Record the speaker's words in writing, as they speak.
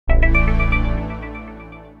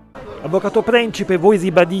Avvocato Principe, voi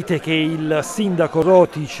ribadite che il sindaco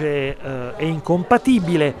Rotice è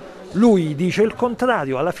incompatibile, lui dice il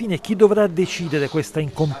contrario, alla fine chi dovrà decidere questa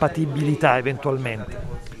incompatibilità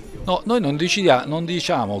eventualmente? No, noi non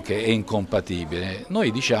diciamo che è incompatibile,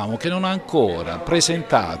 noi diciamo che non ha ancora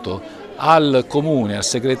presentato al Comune, al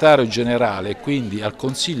segretario generale e quindi al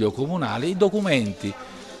Consiglio Comunale i documenti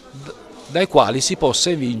dai quali si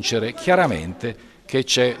possa evincere chiaramente che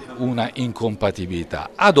c'è una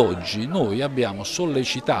incompatibilità. Ad oggi noi abbiamo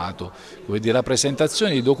sollecitato la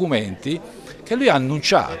presentazione di documenti che lui ha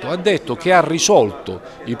annunciato, ha detto che ha risolto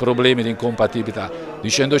i problemi di incompatibilità,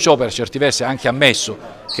 dicendo ciò per certi versi ha anche ammesso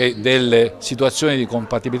che delle situazioni di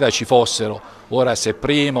compatibilità ci fossero, ora se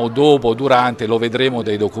prima o dopo o durante lo vedremo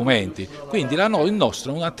dai documenti, quindi il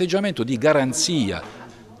nostro è un atteggiamento di garanzia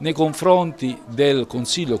nei confronti del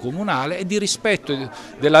Consiglio Comunale e di rispetto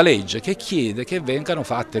della legge che chiede che vengano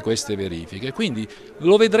fatte queste verifiche. Quindi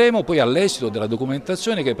lo vedremo poi all'esito della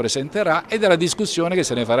documentazione che presenterà e della discussione che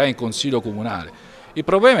se ne farà in Consiglio Comunale. Il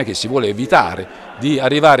problema è che si vuole evitare di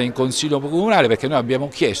arrivare in Consiglio Comunale perché noi abbiamo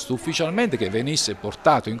chiesto ufficialmente che venisse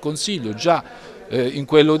portato in Consiglio già in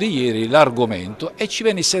quello di ieri l'argomento e ci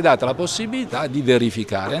venisse data la possibilità di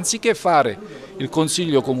verificare, anziché fare il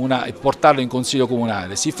Consiglio Comunale, portarlo in Consiglio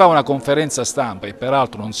Comunale, si fa una conferenza stampa e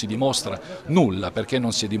peraltro non si dimostra nulla perché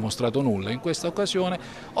non si è dimostrato nulla in questa occasione,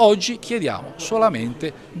 oggi chiediamo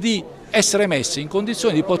solamente di essere messi in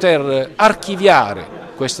condizione di poter archiviare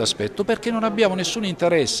questo aspetto perché non abbiamo nessun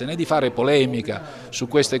interesse né di fare polemica su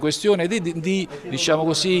queste questioni né di diciamo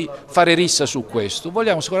così, fare rissa su questo.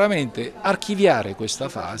 Vogliamo sicuramente archiviare questa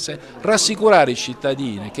fase, rassicurare i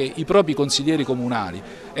cittadini che i propri consiglieri comunali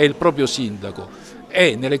e il proprio sindaco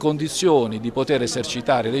è nelle condizioni di poter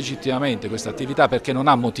esercitare legittimamente questa attività perché non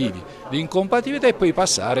ha motivi di incompatibilità e poi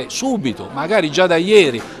passare subito, magari già da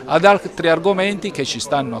ieri, ad altri argomenti che ci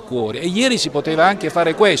stanno a cuore. E ieri si poteva anche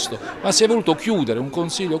fare questo, ma si è voluto chiudere un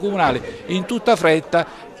Consiglio Comunale in tutta fretta,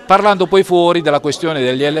 parlando poi fuori della questione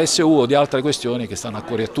degli LSU o di altre questioni che stanno a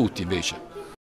cuore a tutti invece.